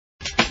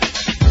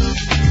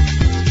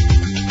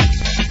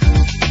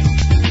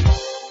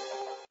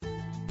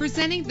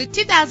Presenting the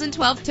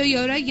 2012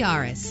 Toyota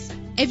Yaris.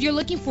 If you're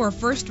looking for a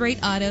first-rate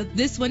auto,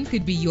 this one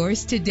could be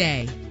yours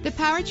today. The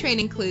powertrain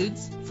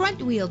includes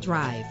front-wheel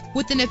drive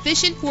with an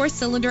efficient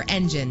 4-cylinder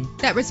engine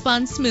that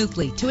responds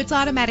smoothly to its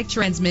automatic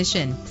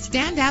transmission.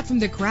 Stand out from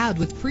the crowd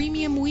with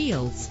premium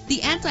wheels.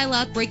 The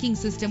anti-lock braking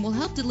system will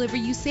help deliver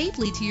you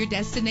safely to your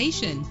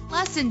destination.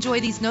 Plus,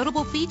 enjoy these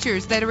notable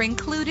features that are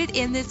included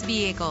in this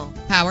vehicle: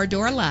 power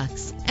door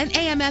locks, an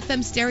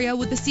AM/FM stereo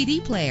with a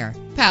CD player,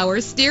 power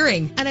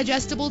steering, an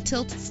adjustable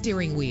tilt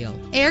steering wheel,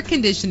 air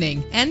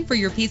conditioning, and for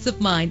your peace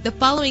of mind, the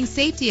following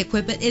safety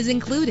equipment is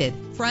included: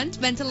 front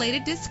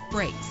ventilated disc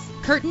brakes,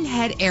 curtain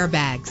head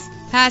airbags,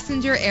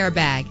 passenger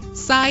airbag,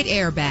 side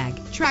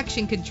airbag,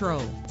 traction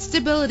control,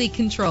 stability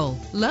control,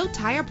 low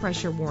tire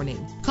pressure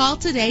warning. Call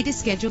today to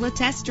schedule a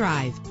test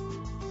drive.